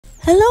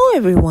Hello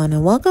everyone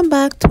and welcome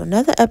back to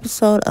another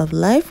episode of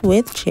Life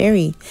with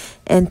Cherry.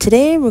 And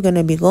today we're going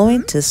to be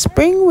going to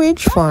Spring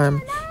Ridge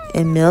Farm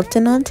in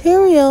Milton,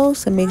 Ontario.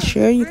 So make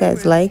sure you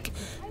guys like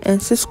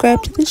and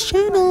subscribe to this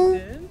channel.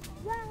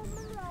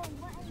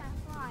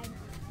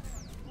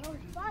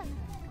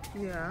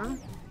 Yeah.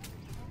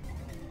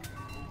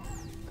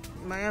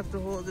 You might have to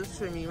hold this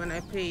for me when I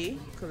pay,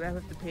 because I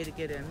have to pay to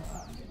get in.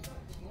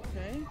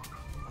 Okay.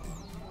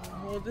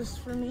 Hold this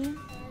for me.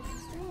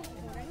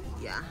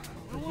 Yeah.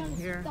 You can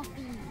hear.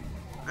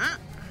 Ah.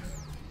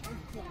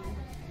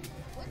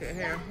 Okay,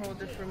 here.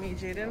 Hold it for me,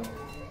 Jaden.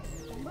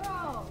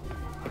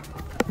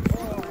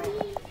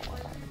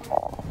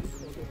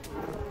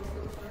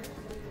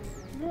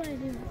 What do I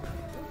do?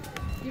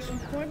 Just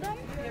record them?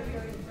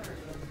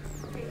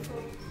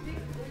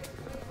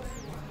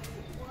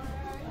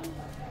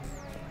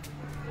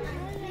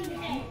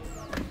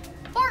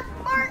 Bark,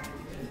 bark!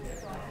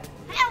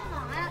 Hell no!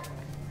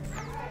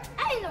 I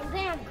ain't no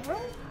damn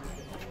girl.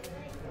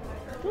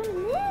 Don't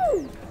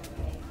move!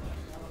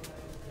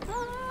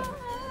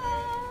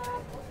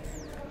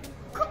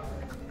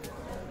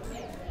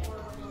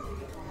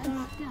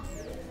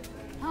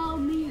 Help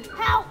me!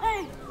 Help me!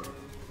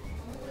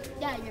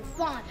 Yeah, you're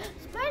fine.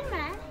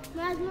 Spider-Man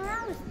has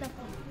Morales stuff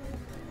on.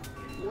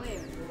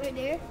 Where? Right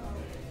there.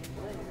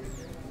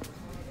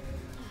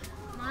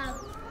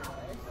 Miles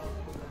Morales.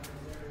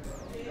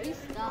 He's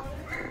stuck.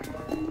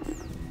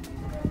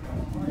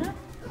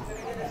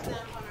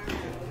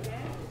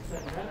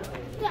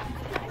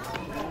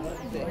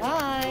 Say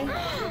hi.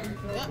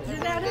 Did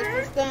that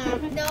hurt?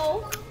 No.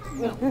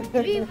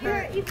 Even a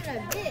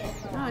bit.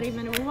 Not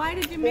even. Why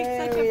did you make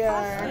such a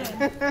fuss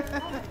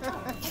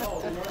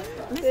then?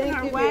 Listen,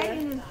 our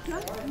wagon is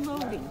just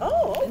loading.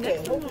 Oh, okay.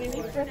 Hopefully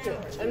we stretch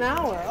it. An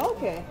hour.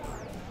 Okay.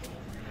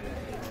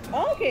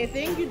 Okay,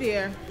 thank you,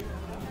 dear.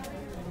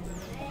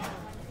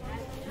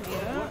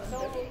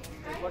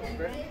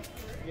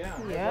 Yeah.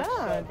 Yeah,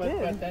 I but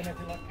did. then if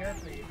you look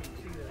carefully, you can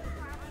see that.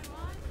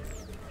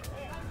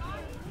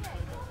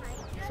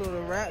 So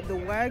the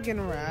wagon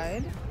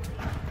ride.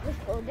 Let's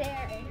go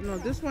there. No,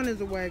 this one is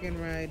a wagon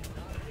ride.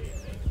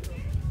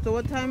 So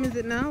what time is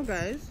it now,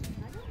 guys?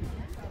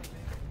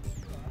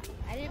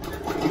 I didn't.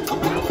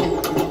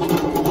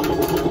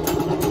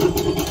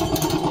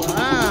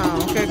 Wow.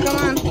 Okay, come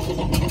on.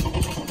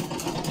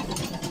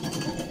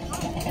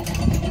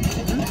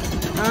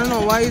 I don't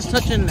know why he's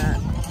touching that.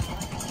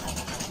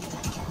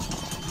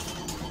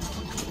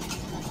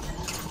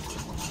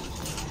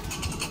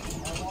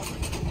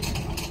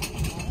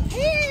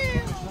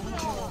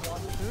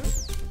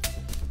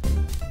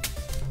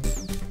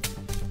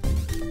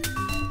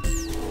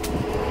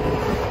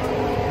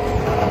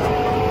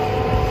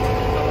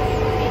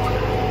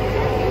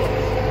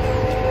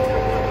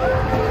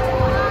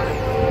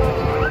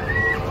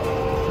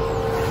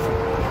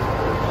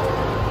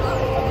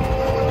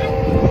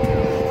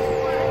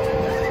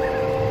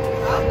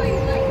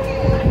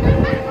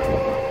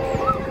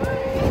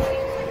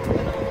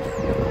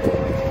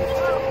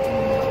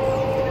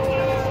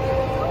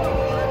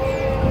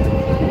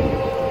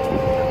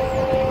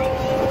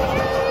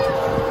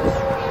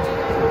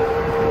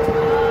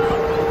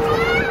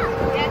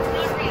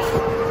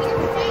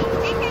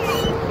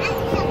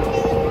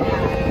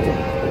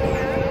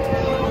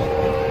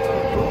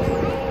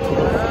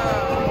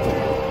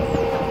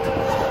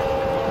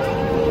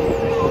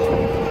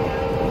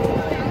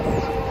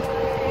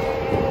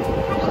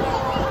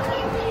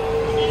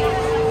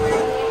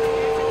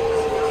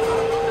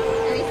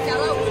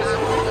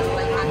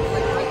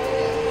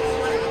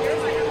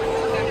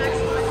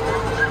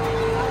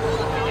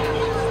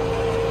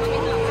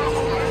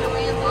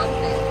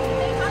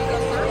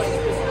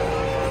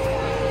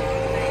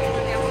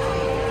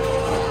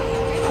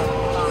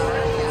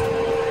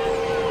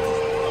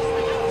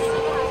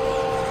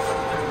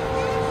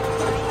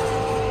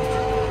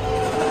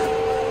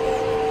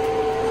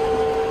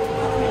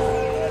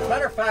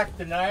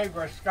 The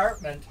Niagara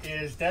Escarpment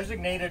is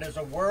designated as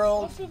a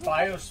World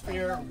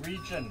Biosphere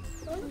Region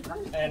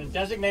and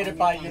designated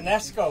by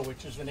UNESCO,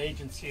 which is an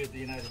agency of the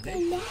United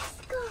Nations.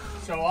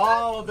 So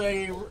all of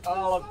the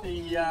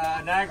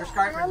Niagara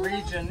Escarpment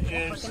region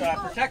is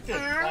protected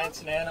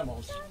plants and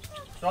animals.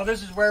 So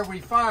this is where we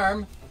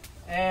farm,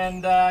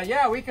 and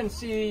yeah, we can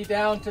see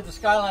down to the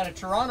skyline of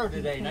Toronto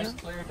today. Nice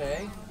clear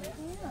day.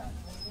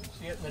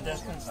 See it in the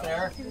distance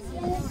there.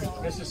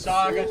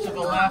 Mississauga to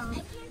the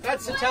left.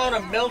 That's the town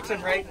of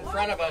Milton right in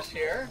front of us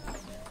here.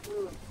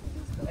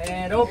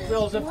 And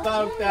Oakville's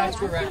about that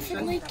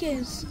direction.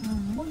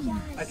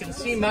 I can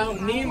see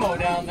Mount Nemo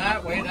down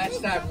that way. That's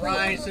that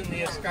rise in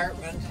the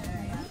escarpment.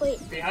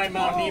 Behind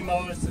Mount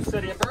Nemo is the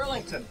city of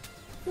Burlington.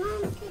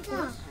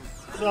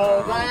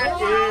 So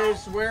that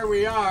is where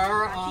we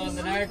are on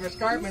the Niagara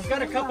Escarpment. We've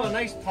got a couple of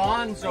nice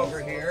ponds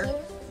over here.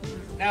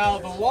 Now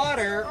the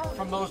water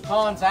from those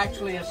ponds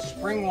actually is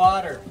spring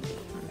water.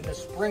 And the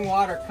spring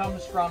water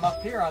comes from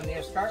up here on the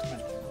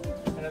escarpment.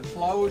 And it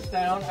flows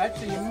down.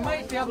 Actually, you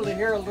might be able to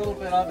hear a little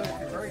bit of it.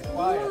 It's very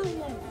quiet. A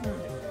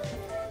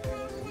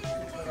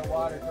bit of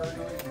water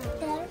gurgling.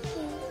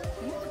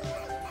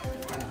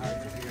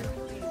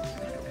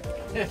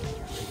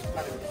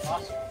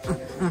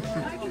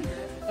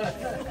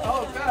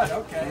 Oh, good,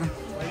 okay.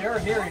 Well, your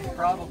hearing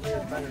probably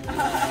is better than mine,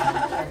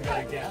 I'm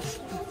going to guess.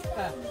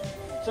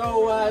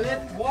 So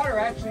that water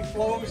actually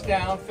flows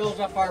down, fills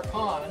up our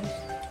ponds,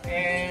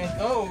 and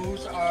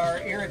those are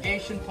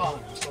irrigation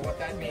ponds. So what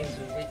that means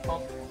is we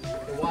pump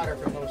the water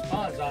from those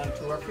ponds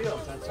onto our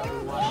fields. That's how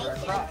we water our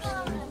crops.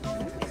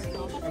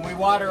 And we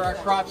water our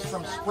crops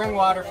from spring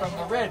water from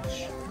the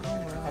ridge,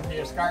 from the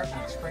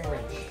escarpment, Spring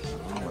Ridge.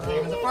 Where the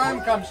name of the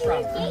farm comes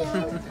from.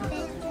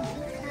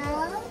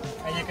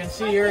 And you can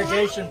see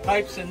irrigation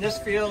pipes in this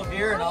field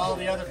here and all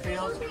the other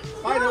fields.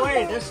 By the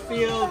way, this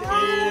field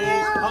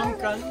is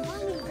pumpkins.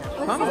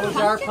 Those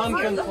are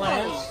pumpkin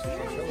plants.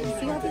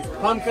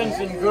 Pumpkins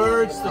and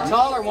gourds. The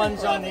taller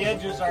ones on the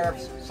edges are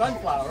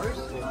sunflowers.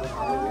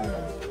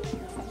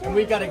 And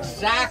we've got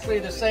exactly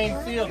the same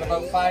field,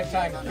 about 5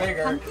 times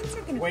bigger,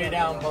 way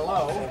down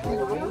below.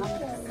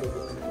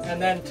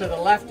 And then to the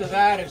left of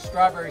that is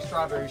strawberries,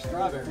 strawberries,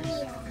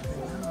 strawberries.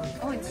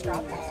 Oh, it's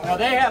strawberries. Now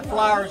they have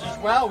flowers as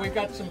well. We've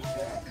got some,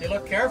 if you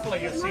look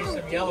carefully, you'll see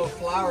some yellow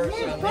flowers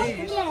on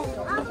these.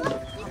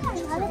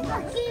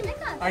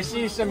 I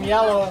see some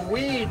yellow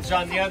weeds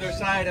on the other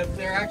side of,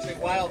 they're actually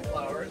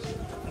wildflowers,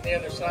 on the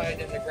other side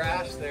in the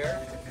grass there.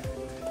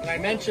 And I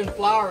mentioned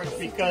flowers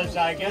because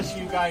I guess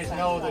you guys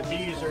know that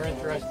bees are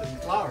interested in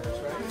flowers,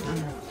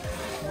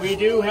 right? We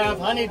do have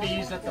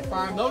honeybees at the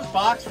farm. Those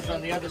boxes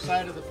on the other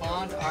side of the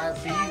pond are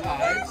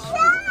beehives.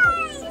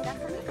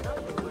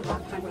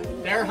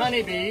 They're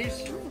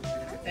honeybees,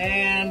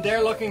 and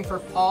they're looking for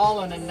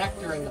pollen and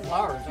nectar in the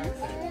flowers, aren't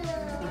they?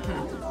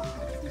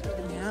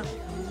 Yeah.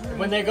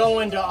 When they go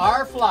into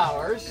our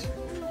flowers,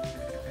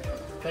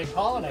 they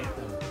pollinate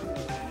them.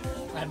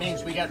 That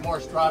means we get more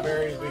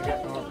strawberries, we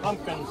get more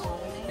pumpkins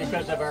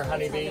because of our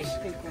honeybees.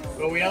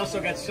 But we also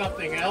get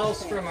something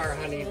else from our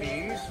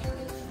honeybees.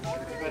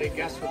 Anybody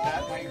guess what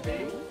that might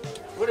be?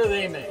 What do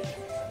they make?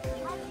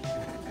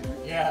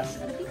 Yes.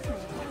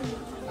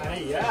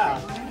 Honey, yeah.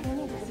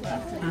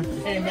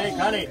 They make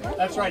honey.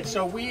 That's right.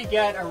 So we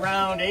get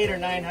around 800 or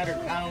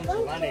 900 pounds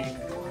of honey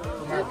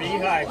from our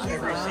beehives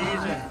every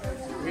season.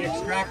 We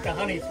extract the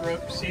honey through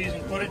the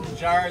season, put it in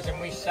jars, and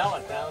we sell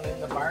it down in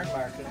the barn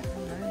market.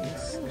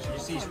 Nice. You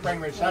see Spring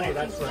Ridge honey,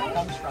 that's where it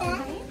comes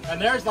from. And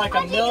there's like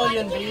 1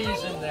 million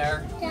bees in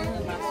there.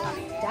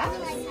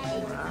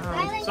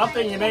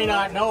 Something you may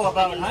not know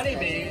about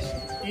honeybees,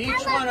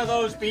 each one of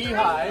those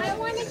beehives,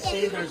 you can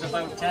see there's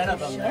about 10 of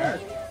them there.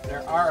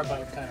 There are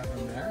about 10 of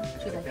them there.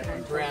 Get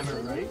the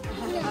grammar right.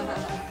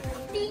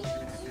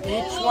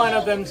 Each one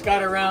of them's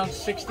got around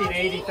 60 to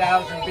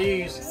 80,000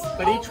 bees,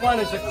 but each one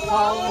is a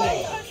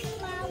colony.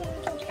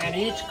 And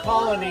each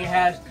colony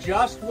has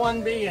just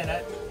one bee in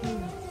it,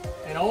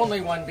 and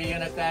only one bee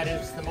in it. That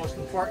is the most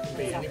important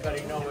bee.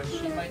 Anybody know what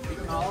she might be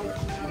called?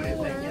 What do you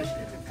think?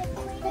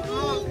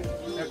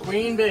 A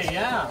queen bee,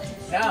 yeah.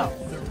 Now,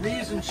 the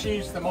reason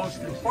she's the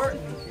most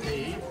important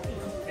bee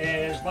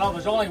is, well,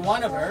 there's only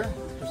one of her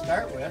to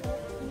start with.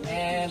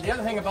 And the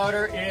other thing about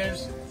her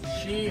is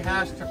she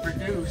has to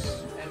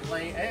produce and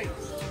lay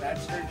eggs.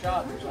 That's her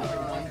job. There's only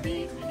one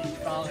bee in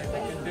each colony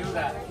that can do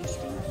that.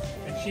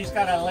 And she's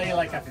got to lay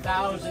like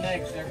 1,000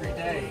 eggs every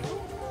day.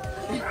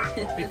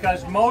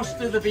 Because most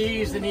of the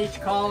bees in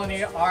each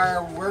colony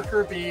are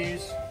worker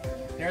bees.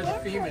 They're the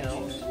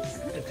females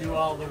that do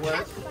all the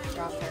work.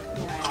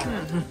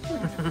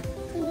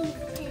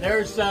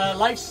 There's a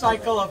life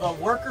cycle of a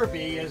worker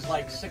bee is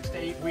like 6 to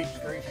 8 weeks,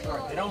 very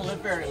short. They don't live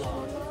very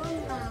long.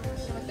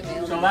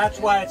 So that's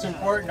why it's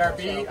important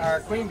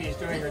our queen bee is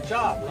doing her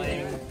job,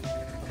 laying a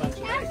bunch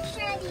of eggs.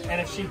 And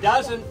if she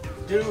doesn't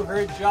do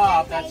her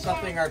job, that's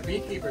something our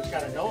beekeeper's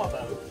got to know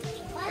about.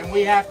 And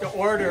we have to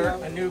order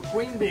a new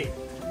queen bee.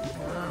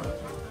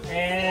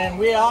 And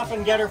we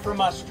often get her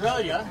from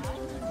Australia.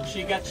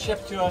 She gets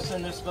shipped to us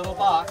in this little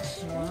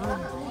box.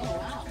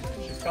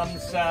 She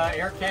comes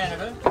Air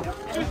Canada,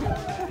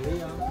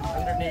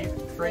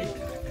 underneath freight.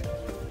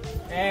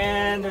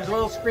 And there's a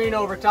little screen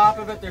over top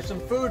of it. There's some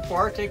food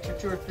for her. It takes her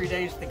 2 or 3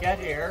 days to get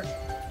here.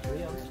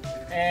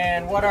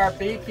 And what our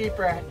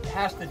beekeeper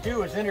has to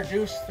do is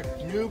introduce the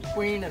new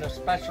queen in a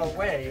special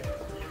way.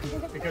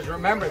 Because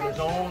remember, there's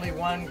only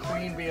one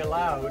queen bee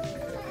allowed.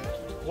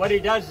 What he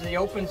does is he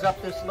opens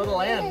up this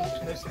little end,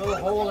 this little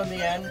hole in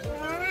the end,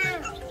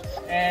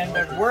 and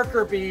the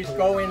worker bees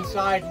go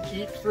inside and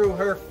eat through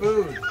her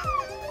food.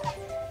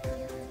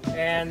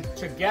 And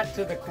to get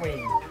to the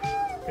queen,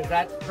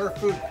 because her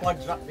food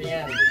plugs up the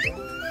end.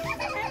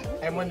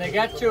 And when they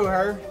get to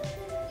her,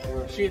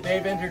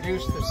 they've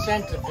introduced the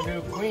scent of the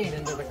new queen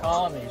into the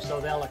colony, so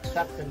they'll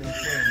accept the new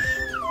queen.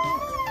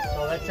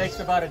 So that takes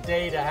about a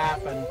day to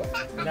happen,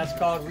 and that's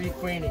called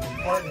requeening,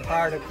 important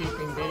part of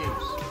keeping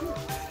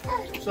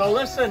bees. So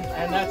listen,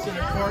 and that's an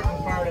important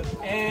part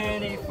of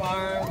any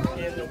farm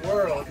in the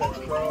world that's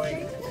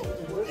growing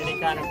any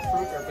kind of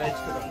fruit or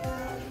vegetable.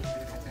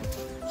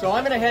 So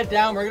I'm going to head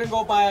down. We're going to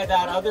go by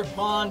that other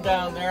pond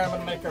down there. I'm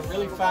going to make a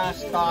really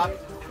fast stop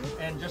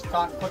and just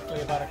talk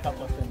quickly about a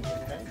couple of things,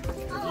 okay?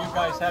 If you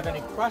guys have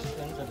any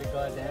questions, I'd be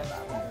glad to answer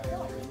them.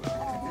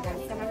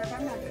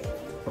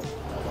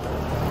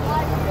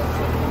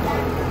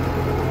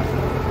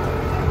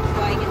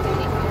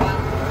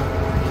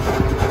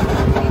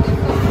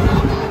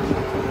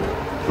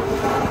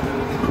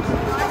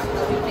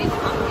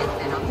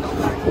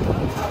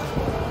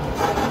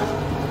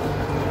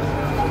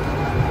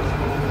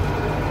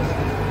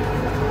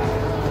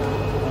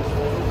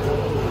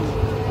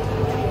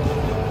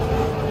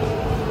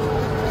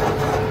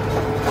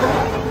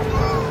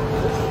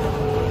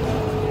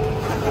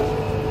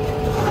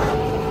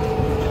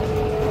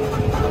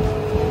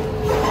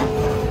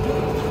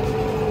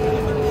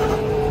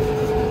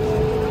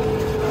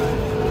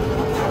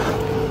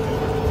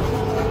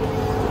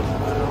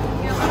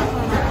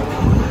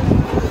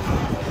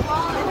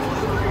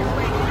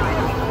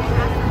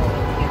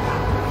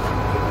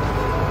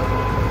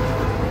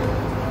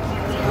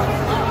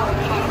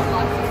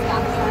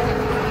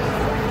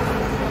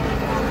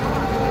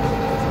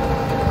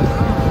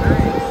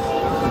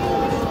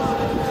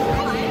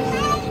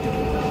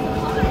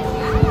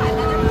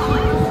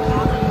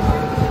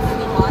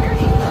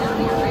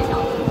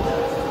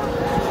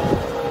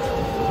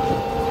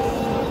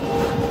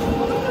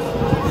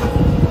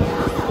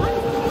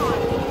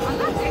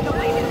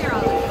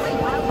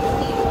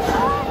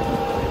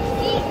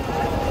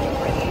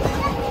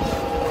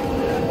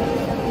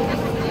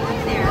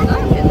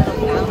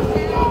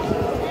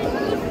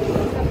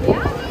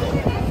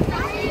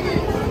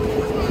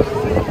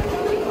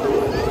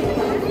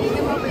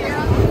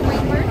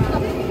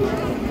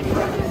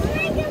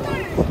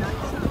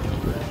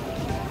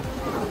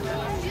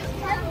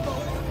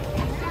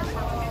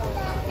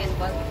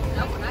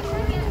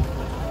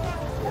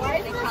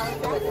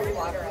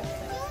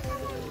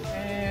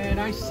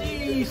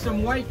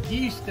 some white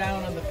geese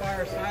down on the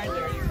far side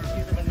there. You can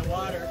see them in the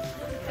water.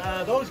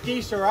 Those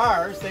geese are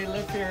ours. They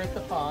live here at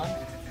the pond.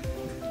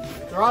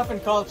 They're often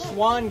called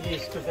swan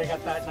geese because they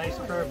got that nice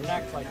curved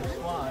neck like a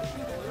swan.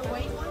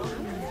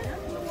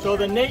 So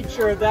the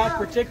nature of that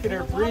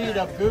particular breed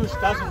of goose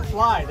doesn't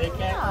fly. They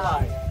can't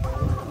fly.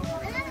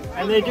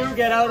 And they do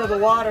get out of the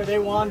water. They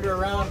wander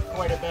around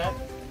quite a bit,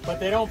 but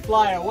they don't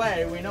fly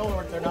away. We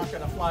know they're not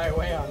going to fly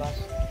away on us.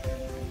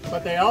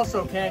 But they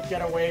also can't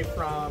get away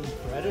from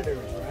predators,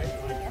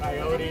 right? Like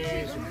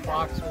coyotes and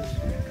foxes.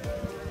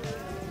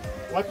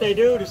 What they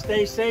do to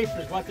stay safe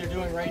is what they're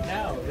doing right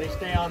now. They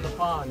stay on the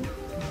pond.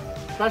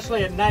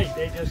 Especially at night.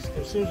 They just,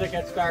 as soon as it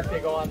gets dark, they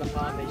go on the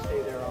pond. They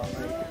stay there all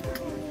night.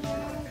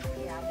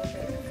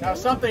 Now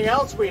something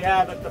else we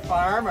have at the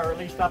farm, or at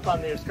least up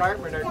on the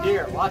escarpment, are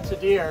deer. Lots of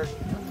deer.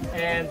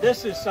 And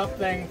this is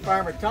something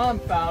Farmer Tom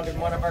found in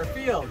one of our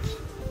fields.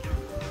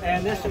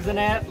 And this is an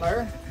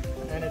antler,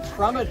 and it's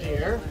from a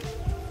deer,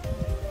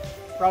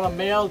 from a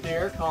male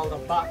deer called a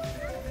buck.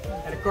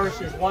 And of course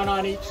there's one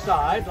on each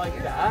side like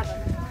that.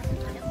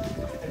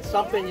 And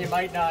something you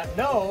might not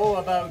know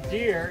about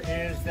deer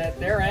is that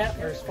their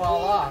antlers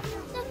fall off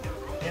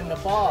in the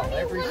fall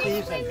every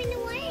season.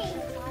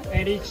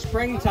 And each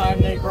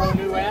springtime they grow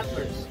new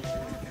antlers.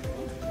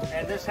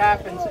 And this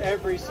happens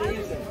every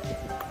season.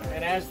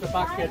 And as the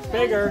buck gets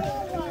bigger,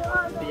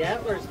 the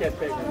antlers get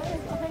bigger.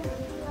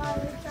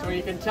 So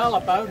you can tell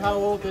about how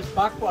old this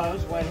buck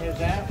was when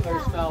his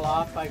antlers fell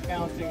off by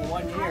counting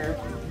 1 year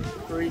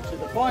for each of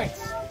the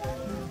points.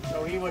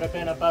 So he would have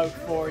been about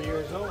 4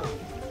 years old.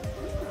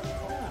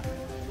 Yeah.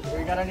 So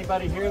we got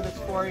anybody here that's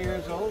 4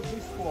 years old?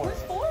 Who's 4?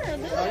 Who's 4?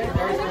 Okay,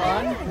 there's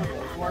one.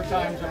 4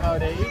 times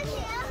about 8.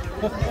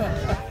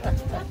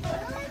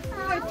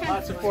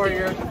 Lots of 4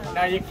 years.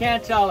 Now you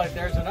can't tell if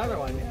there's another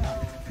one.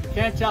 You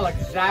can't tell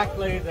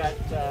exactly that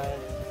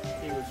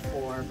he was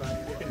 4,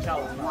 but you can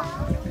tell him.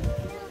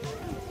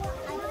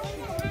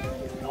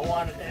 Don't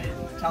want to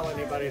tell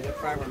anybody that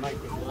Farmer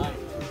might be lying.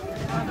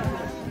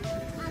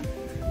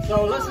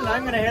 So listen,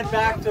 I'm going to head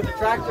back to the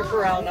tractor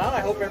corral now.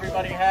 I hope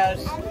everybody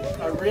has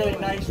a really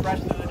nice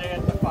rest of the day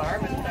at the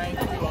farm, and thank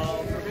you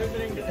all for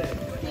visiting today.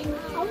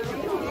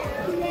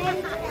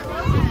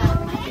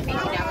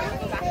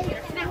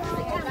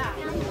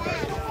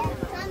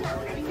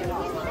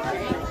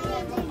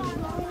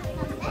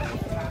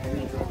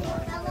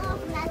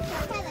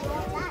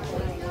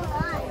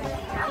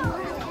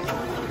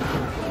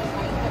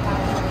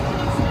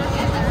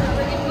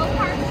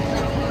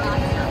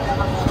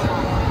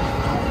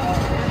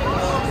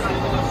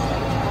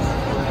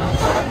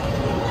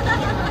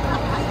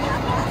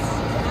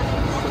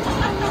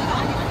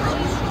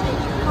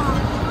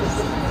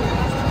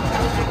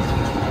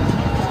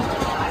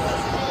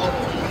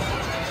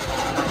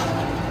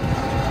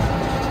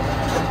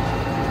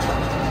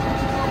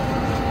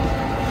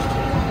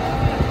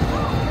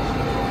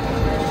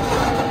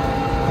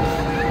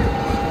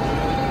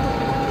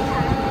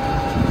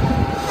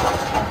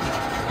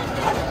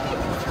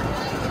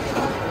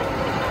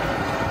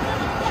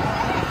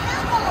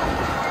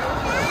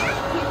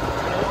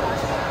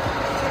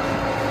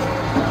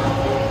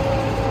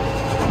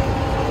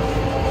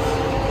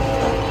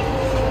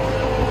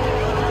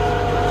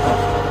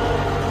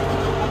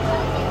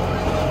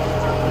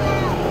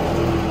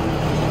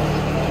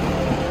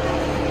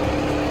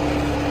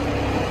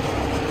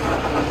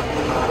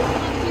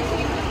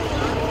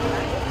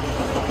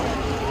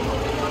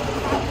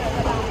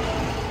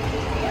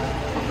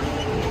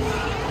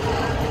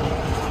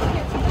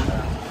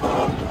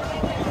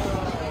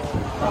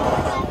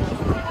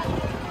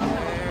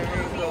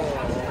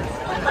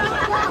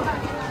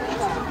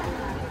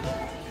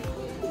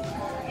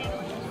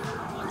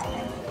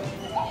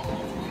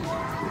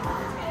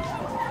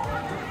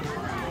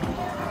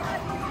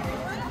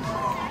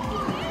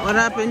 What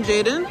happened,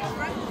 Jaden?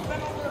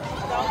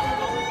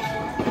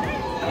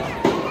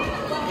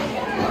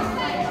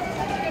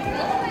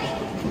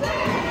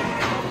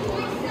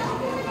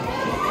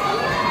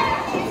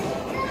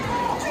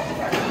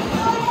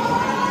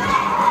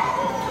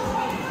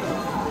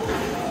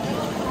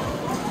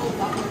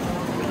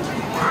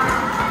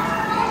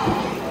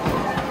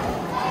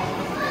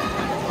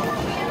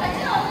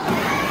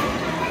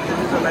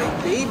 These are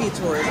like baby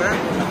toys,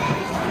 huh?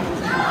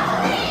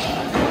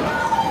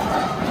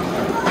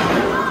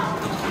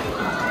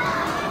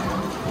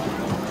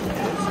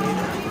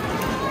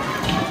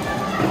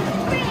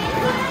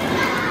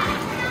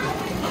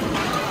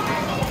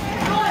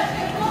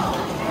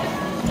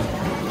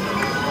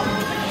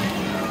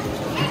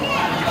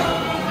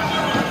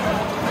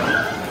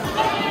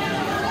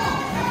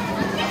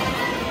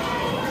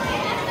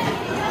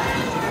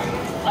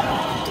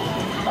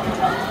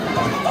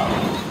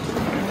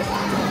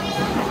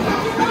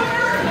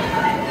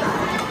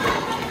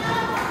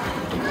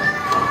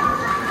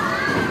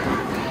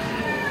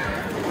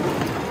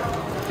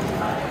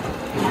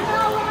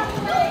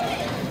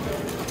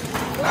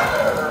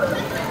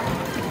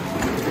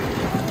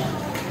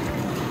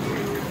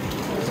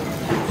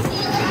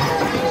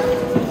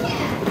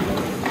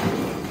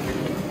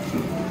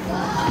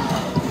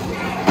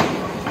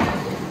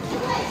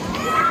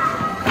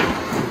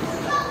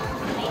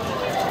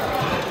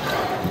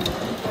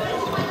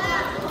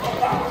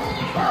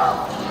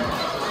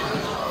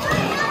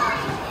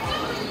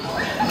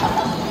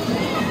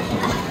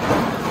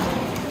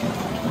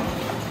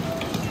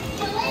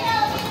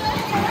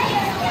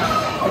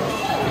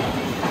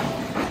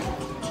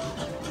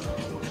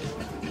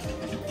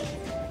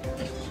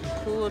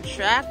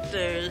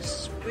 Tractors,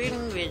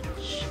 Spring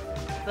Ridge.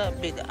 That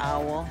big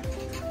owl.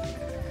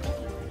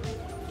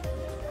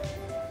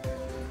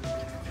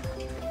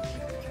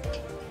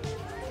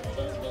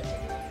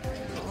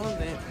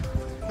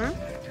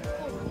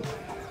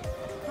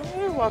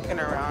 We're walking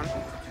around.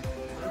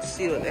 Let's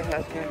see what they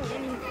have here.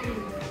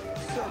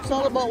 So it's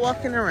all about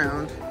walking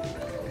around.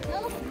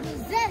 Looks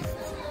possessed.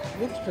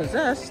 Looks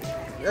possessed.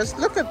 Let's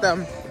look at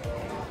them.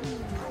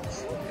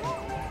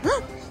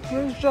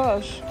 Where's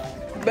Josh?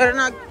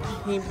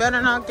 He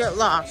better not get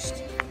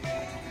lost.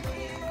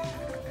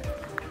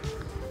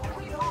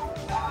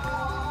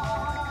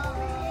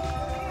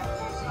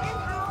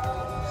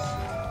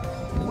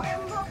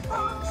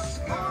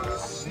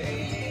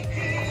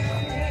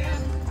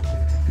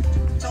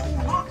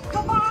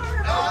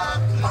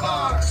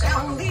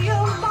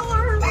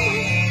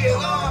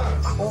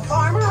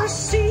 Farmers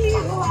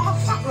steal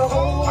off the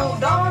whole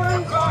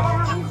darn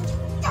farm.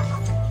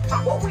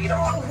 What we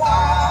don't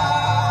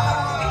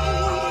want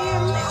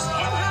in this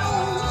hen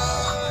house.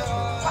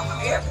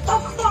 If the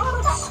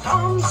fox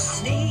comes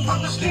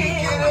sneaking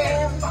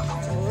in,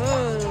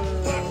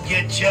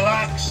 Get your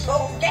locks,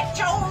 go get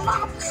your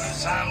locks.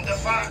 'cause I'm the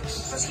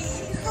fox. 'Cause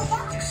he's the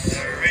fox.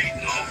 There ain't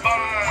no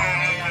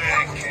barn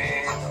I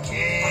can't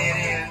get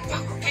in.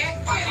 Can't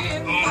get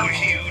in. Oh,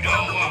 you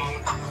don't want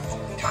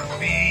to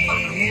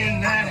be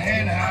in that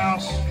hen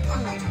house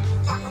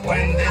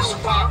when this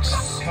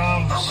fox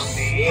comes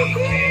sneaking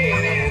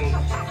in.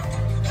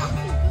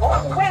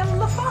 Oh, when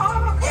the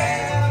fox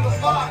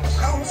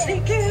comes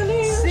sneaking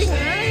in.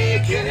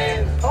 Sneaking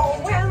in, Oh,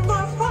 when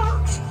the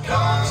fox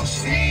comes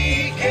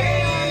sneaking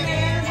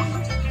in.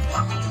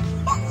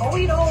 oh,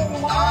 we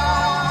don't want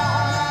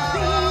to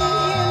be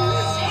in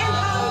this hen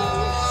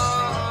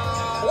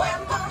house. When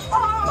the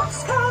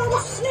fox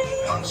comes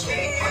sneaking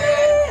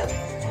in.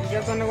 You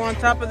guys want to go on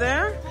top of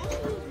there?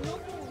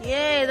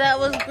 Yay, that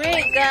was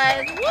great,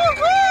 guys.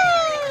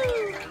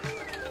 Woohoo!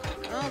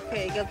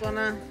 Okay, you guys want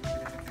to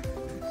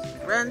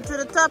run to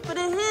the top of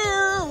the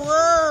hill?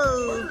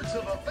 Whoa! Birds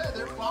of a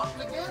feather flock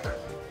together,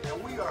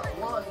 and we are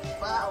one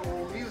foul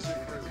music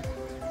group.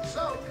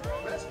 So,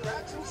 let's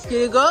crack some Can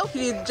you go?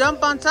 Can you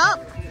jump on top?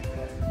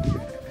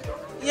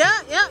 Yeah,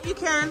 you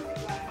can.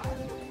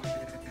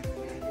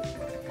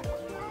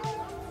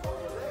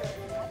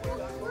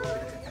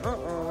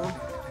 Uh-oh.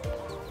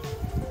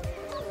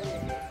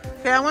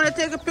 Okay, I want to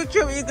take a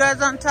picture with you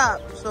guys on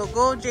top. So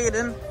go,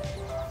 Jaden.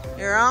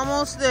 You're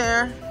almost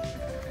there.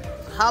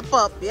 Hop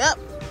up. Yep.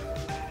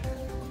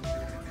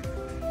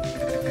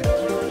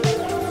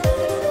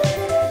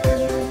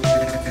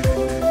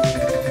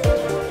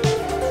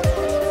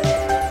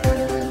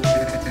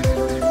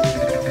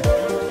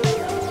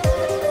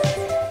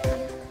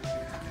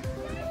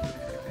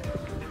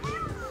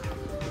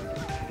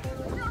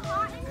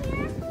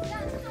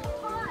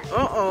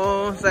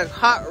 Uh-oh. It's like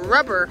hot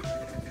rubber.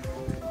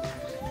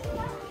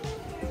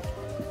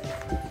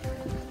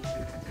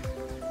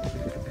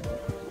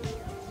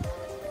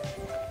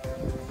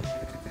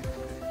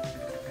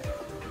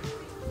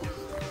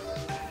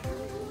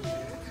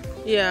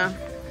 Yeah.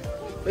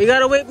 But you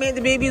gotta wait, make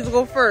the babies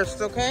go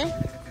first, okay?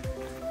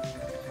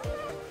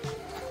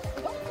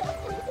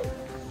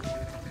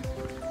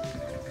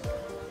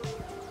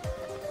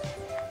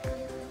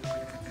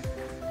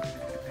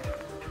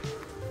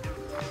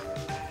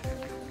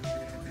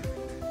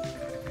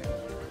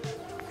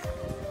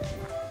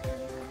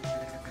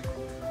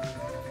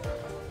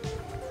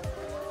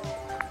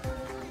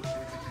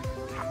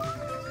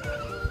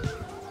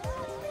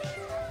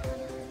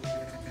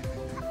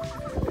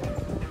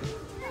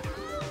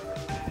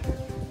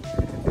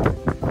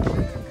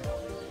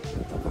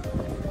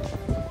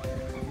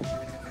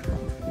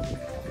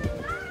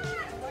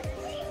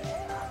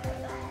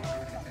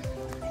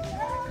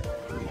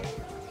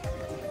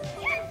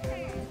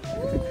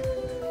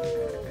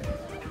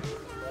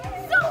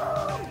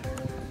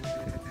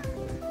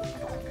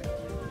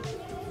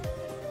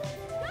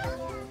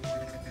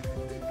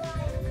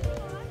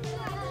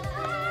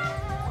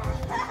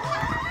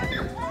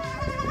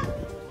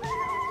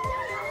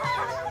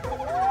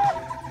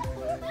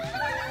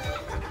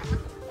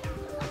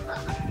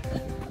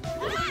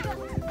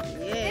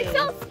 It's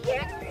so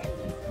scary.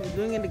 You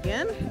doing it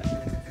again?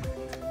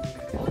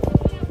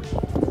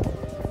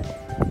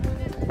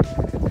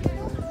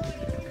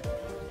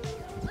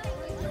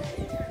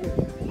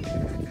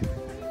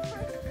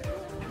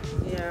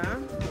 Yeah.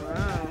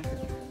 Wow.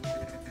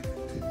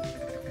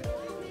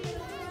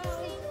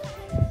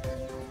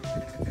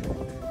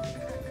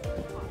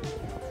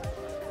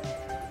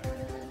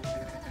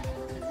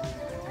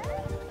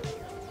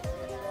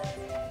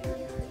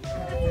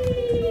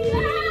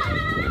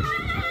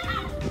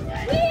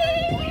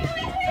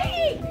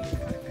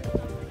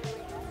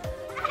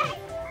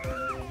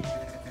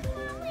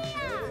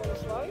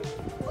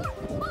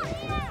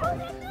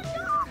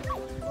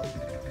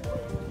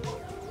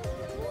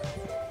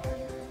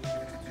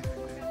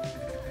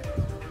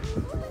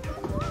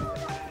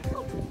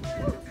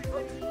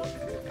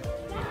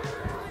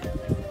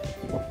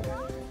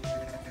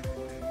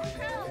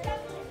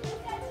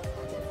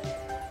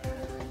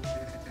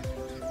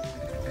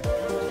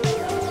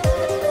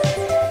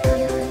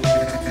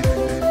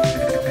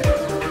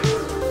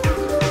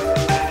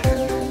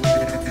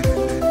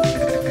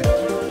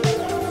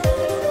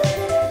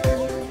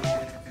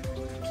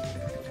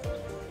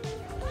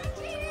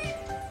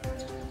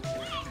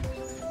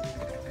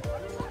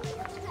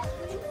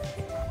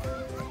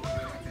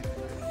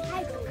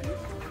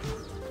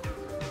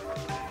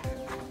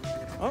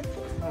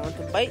 want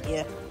to bite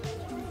you.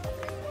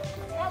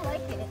 I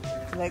like it.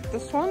 Like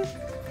this one?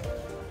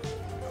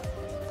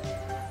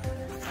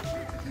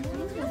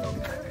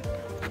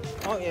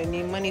 Oh, you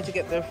need money to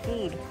get their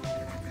food.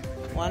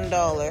 $1. Wait,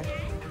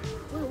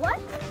 what?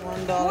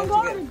 $1 to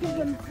get. Give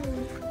them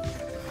food.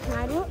 Can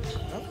I do it?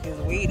 Oh, he's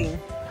waiting.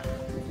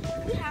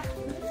 We have to.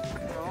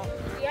 No,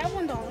 Yeah,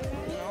 $1. no.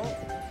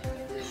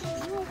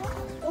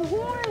 The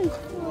horns.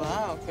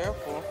 Wow,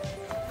 careful.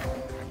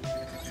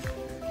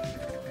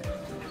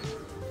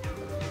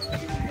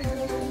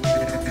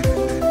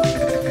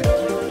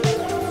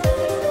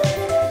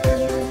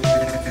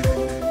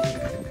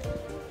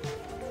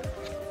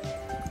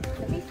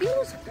 Let me feel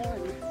this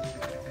horn.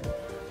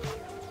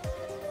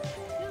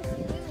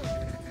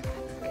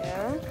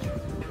 Yeah.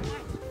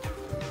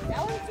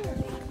 That one's too big.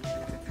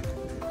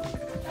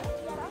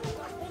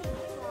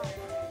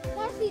 Can I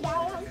see that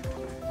one?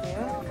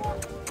 Yeah.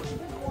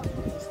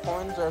 These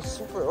horns are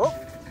super. Oh,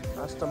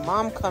 that's the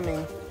mom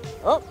coming.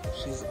 Oh,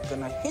 she's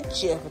gonna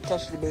hit you if you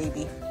touch the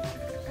baby.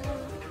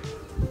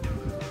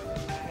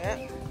 Yeah.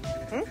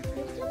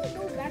 Next time we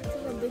go back to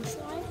the big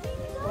slide.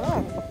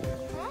 Oh.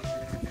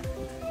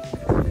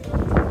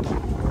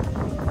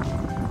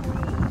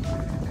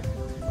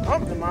 Oh,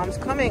 the mom's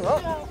coming.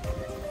 Oh.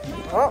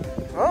 Oh.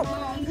 Oh.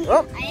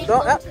 Oh.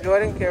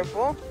 Jordan,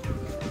 careful.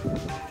 You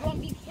want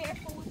to be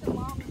careful with the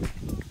mom.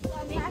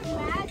 Yeah.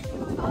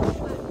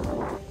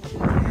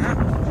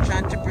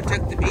 Trying to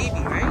protect the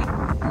baby, right?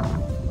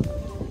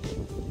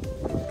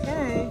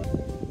 Okay.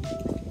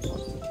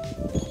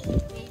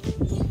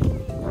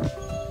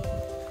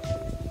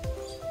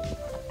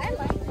 I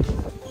like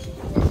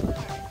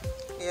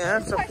Yeah,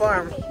 that's a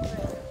farm.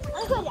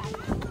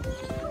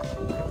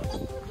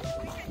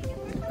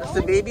 That's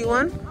the baby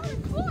one?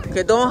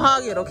 Okay, don't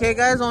hug it, okay,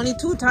 guys? Only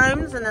 2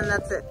 times, and then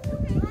that's it. That's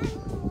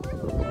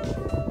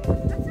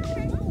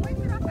okay. Wipe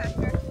it off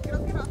after.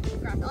 It'll get off the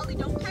ground. Ollie,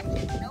 don't touch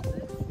it. Nope.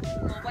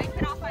 We'll wipe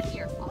it off on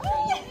here. I'll show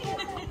you.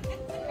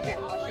 Here,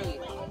 I'll show you.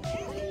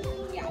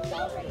 Yeah, it's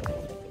all ready.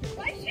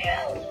 My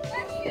shoe!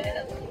 My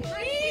shoe! My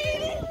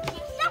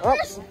shoe! Oh,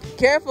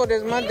 careful,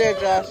 there's mud there,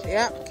 Josh.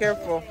 Yeah,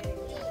 careful.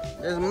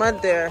 There's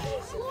mud there.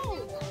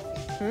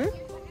 Hmm?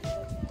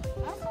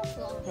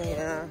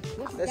 Yeah.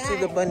 Let's see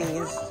the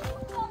bunnies.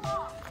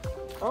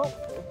 Oh,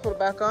 put it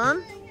back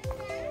on.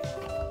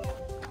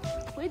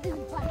 Where did the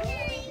bunny?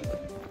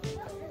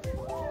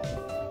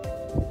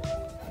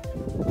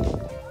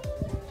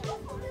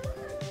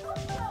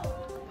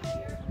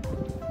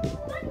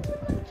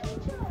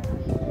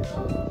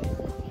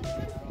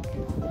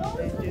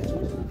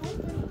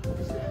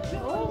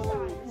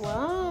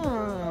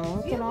 Wow,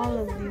 look at all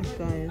of these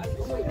guys.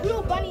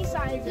 Little bunny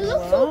size. They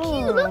look so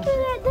cute. Look at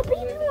that, the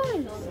baby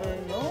one. I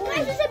know.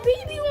 Guys, it's a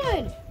baby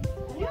one.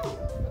 Yeah.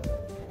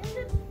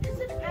 It's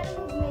an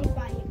animal made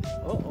by him.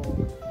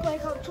 Uh-oh.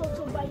 Like how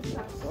Toto bites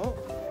us. Oh.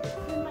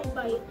 He might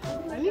bite.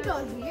 Let me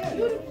go here.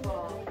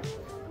 Beautiful.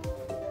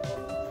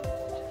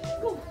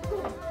 Go, go,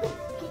 go.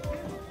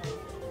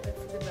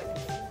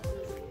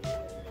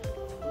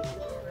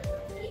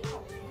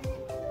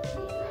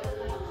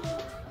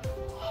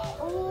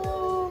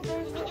 Oh,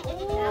 there's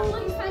that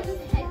one size his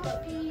head,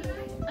 but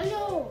I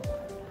know.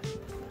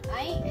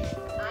 I am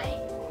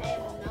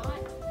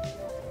not.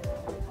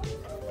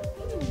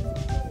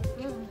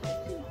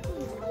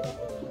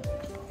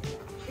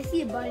 I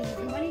see a bunny.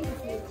 The bunny is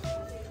good.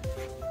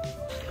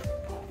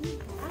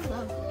 I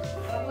love it.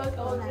 I like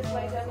this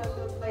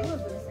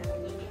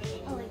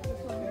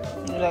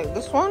one. You like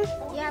this one?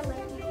 Yeah, I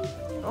like it.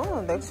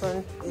 Oh, next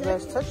one. You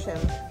guys touch him.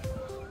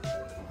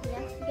 We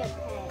actually get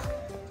pet.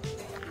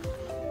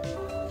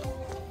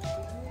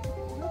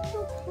 Look so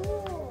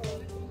cool.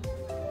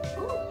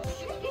 Oh,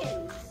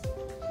 chickens.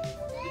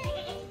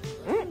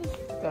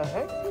 The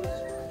heck?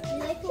 You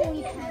like when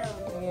we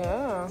pet them.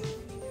 Yeah.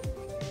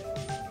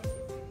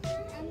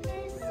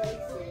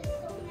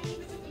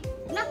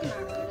 Not gonna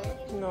hurt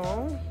it. No.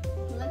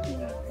 We like when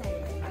we pet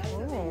it.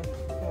 Oh,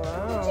 wow. Oh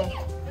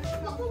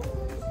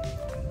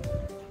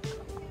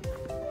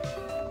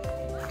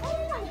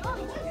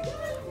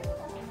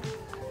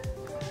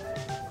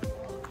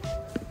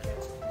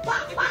my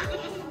god.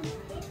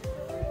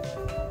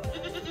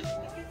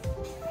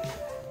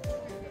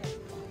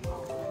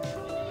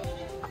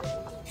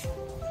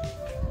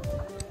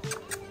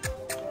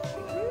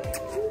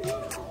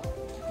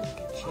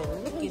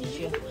 Look at you.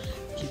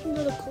 Chickens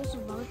are the closest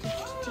relative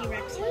to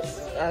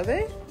T-Rexes. Are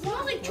they?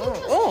 Smells like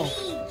Oh, oh,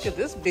 look at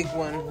this big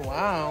one.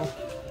 Wow.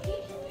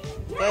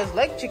 You guys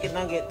like chicken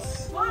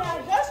nuggets. Oh, yeah,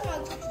 it does smell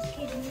like Texas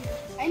cage meat.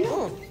 I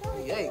know.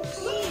 Oh,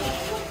 yikes.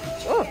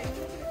 Oh.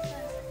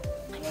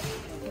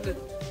 Look at,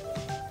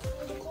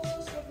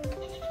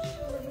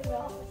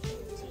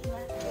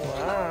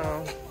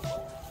 wow.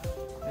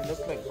 They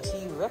look like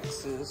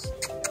T-Rexes.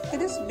 Look at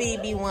this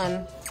baby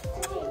one.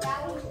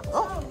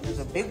 Oh, there's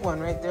a big one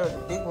right there with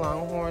the big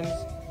long horns.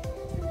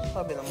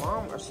 Probably the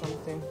mom or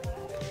something.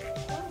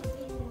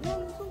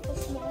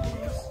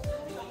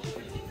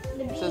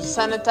 So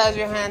sanitize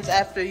your hands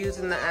after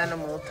using the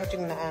animal,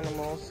 touching the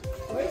animals.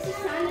 Where's the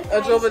sanitizer?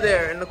 It's over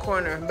there in the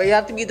corner. But you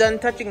have to be done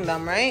touching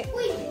them, right?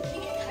 Wait,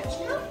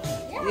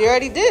 You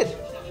already did.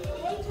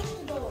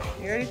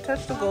 You already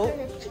touched the goat.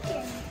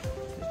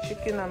 The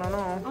chicken, I don't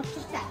know. I'll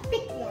touch that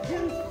big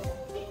one.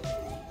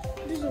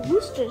 There's a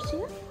rooster, see?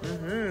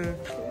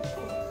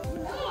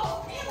 Mm-hmm.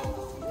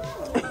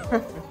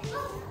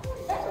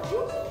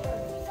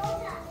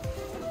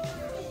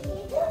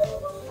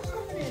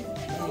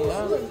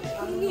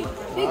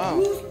 Big Wow.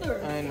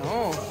 rooster. I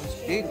know. It's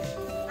big.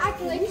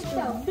 Acting like it's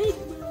the big.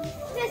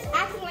 Just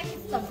acting like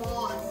it's the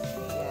boss.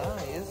 Yeah,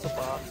 he is the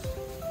boss.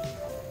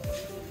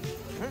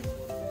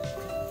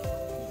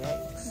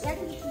 Yikes. That's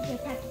what you can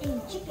attack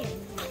any chicken.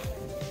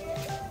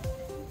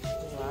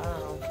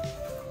 Wow.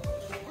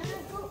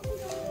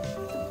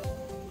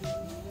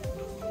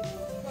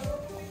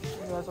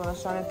 You guys want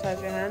to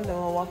sanitize your hands and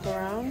we'll walk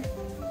around?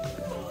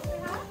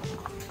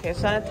 Okay,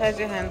 sanitize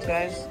your hands,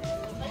 guys.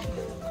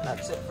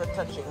 That's it for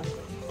touching.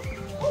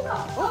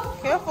 Oh,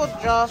 careful,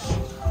 Josh.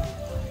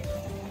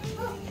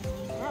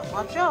 Yeah,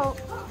 watch out.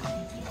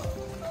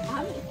 I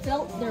haven't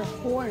felt their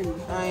horn.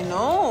 I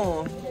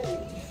know.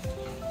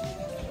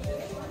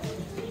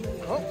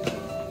 Oh,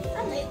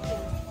 I like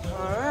them.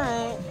 all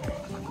right.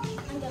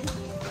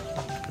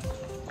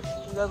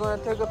 You guys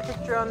want to take a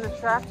picture on the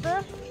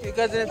tractor? You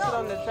guys didn't sit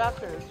on the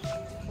tractors.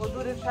 We'll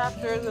do the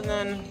tractors and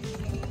then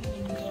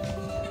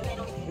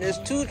there's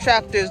two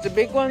tractors, the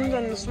big ones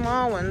and the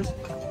small ones.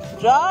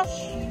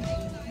 Josh?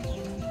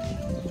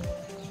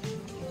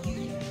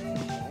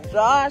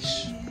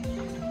 Josh?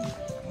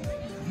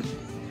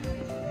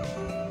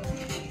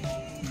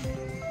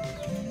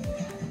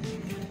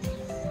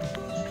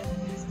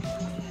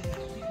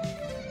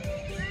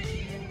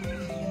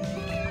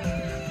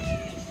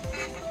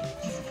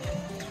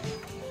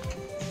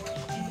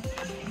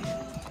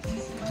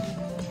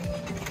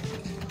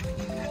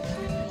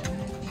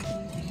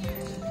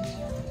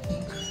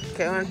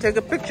 Okay, I'm gonna take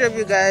a picture of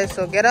you guys,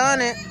 so get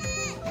on it.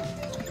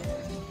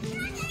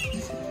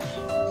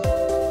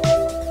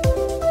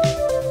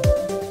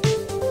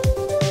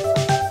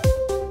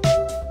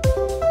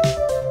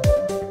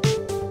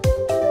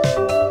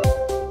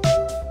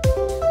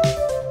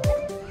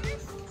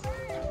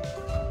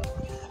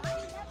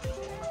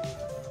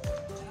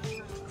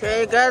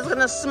 Okay, you guys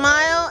gonna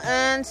smile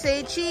and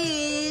say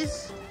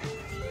cheese.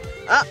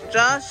 Up,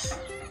 Josh.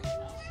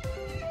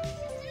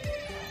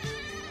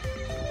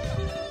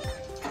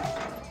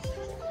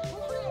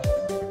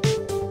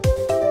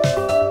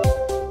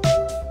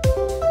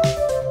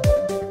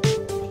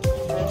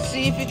 Let's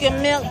see if you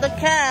can milk the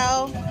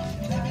cow.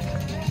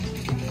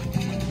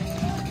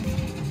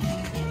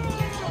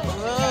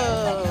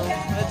 Whoa.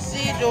 Let's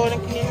see, Jordan,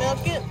 can you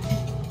milk it?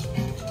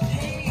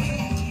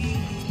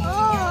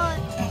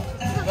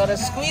 Gotta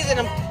squeeze it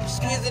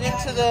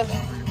into the.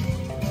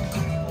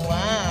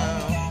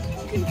 Wow.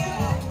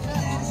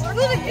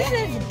 Look at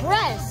this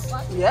breast.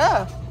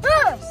 Yeah,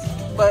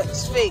 Breast. but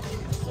it's fake.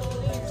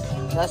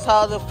 That's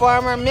how the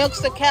farmer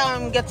milks the cow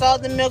and gets all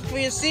the milk for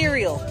your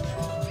cereal.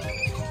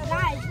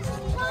 Guys, this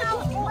is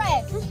called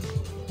breast.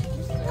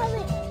 This is how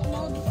they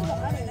mold this to the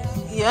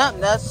others. Yeah,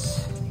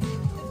 that's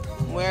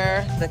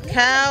where the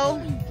cow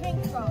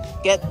Drink from.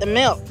 get the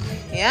milk.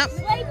 Yeah,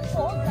 Just let it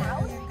fall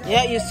down.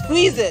 yeah, you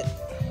squeeze it.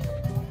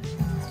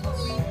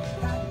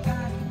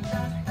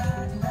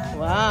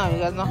 Wow, you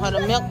guys know how to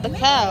milk the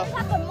cow.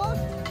 Have the most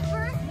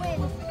first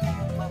win.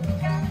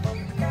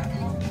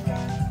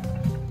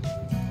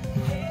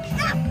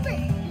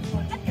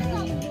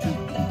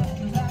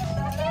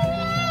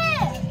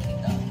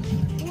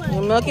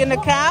 You're milking the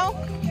cow?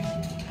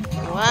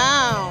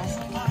 Wow.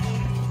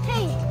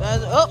 Hey,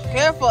 Oh,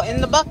 careful,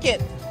 in the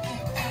bucket.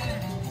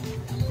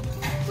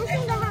 who's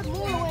going to have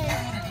more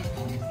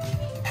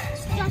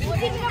wins? Josh, you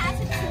think it has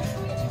to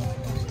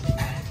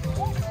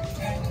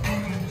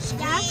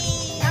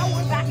now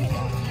we're back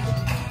again.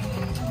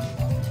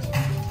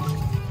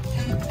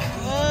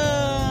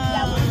 Oh,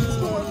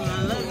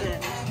 I love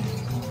it.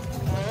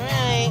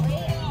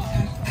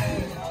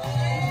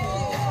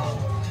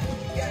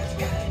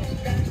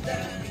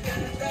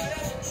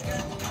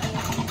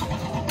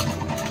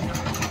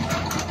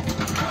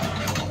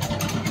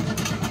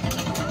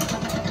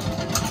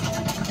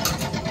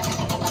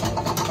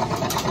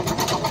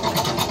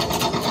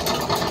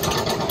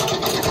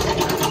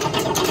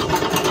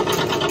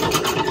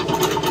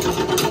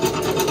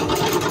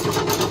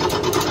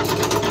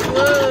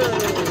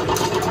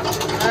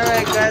 All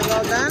right. Guys,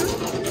 all done?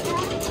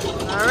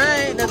 All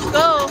right, let's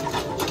go.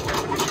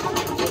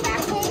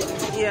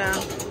 Yeah,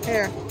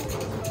 here.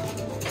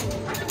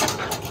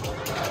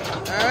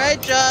 All right,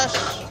 Josh.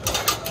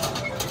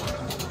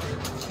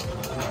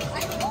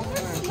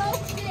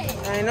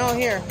 I know,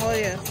 here, hold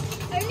you.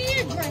 I need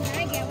a drink.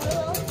 Can I get one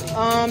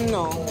of those?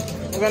 No.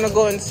 We're gonna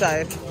go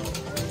inside.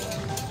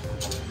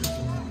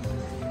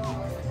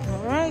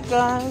 All right,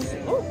 guys.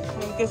 Oh,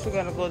 I guess we're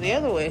gonna go the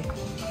other way.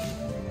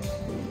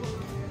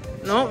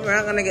 No, we're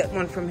not gonna get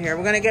one from here.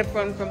 We're gonna get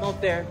one from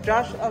out there.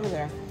 Josh, over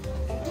there.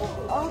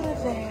 Over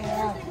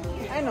there.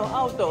 I know,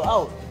 out though,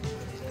 out.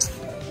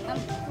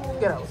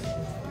 Get out.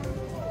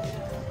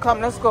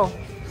 Come, let's go.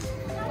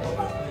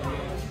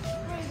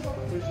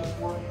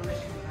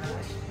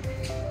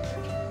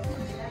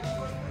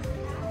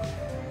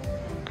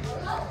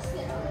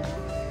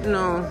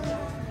 No.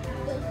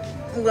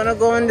 I'm gonna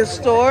go in the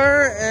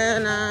store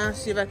and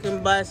see if I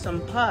can buy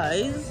some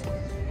pies.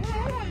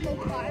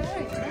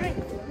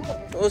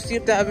 We'll see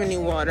if they have any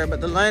water, but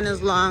the line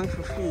is long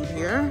for food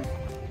here.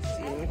 Let's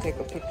see, let me take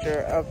a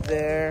picture of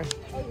their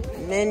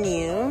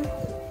menu.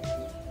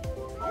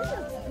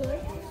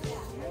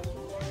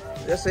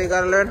 Just so you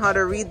gotta learn how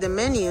to read the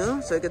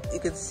menu so you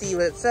could see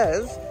what it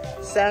says.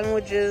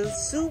 Sandwiches,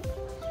 soup,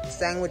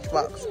 sandwich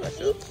box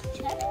special.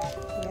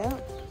 Yeah.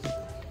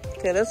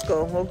 Okay, let's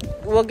go.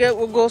 We'll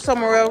go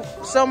somewhere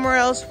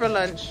else for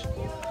lunch.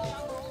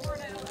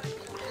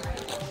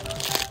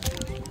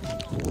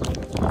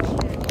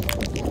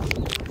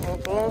 We'll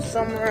go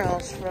somewhere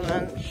else for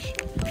lunch.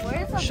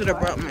 Should have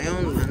brought my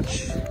own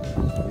lunch.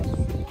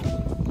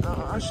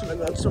 Oh, I should have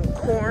got some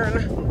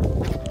corn.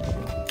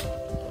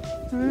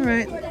 All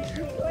right.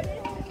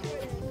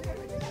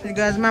 You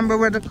guys remember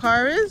where the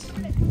car is?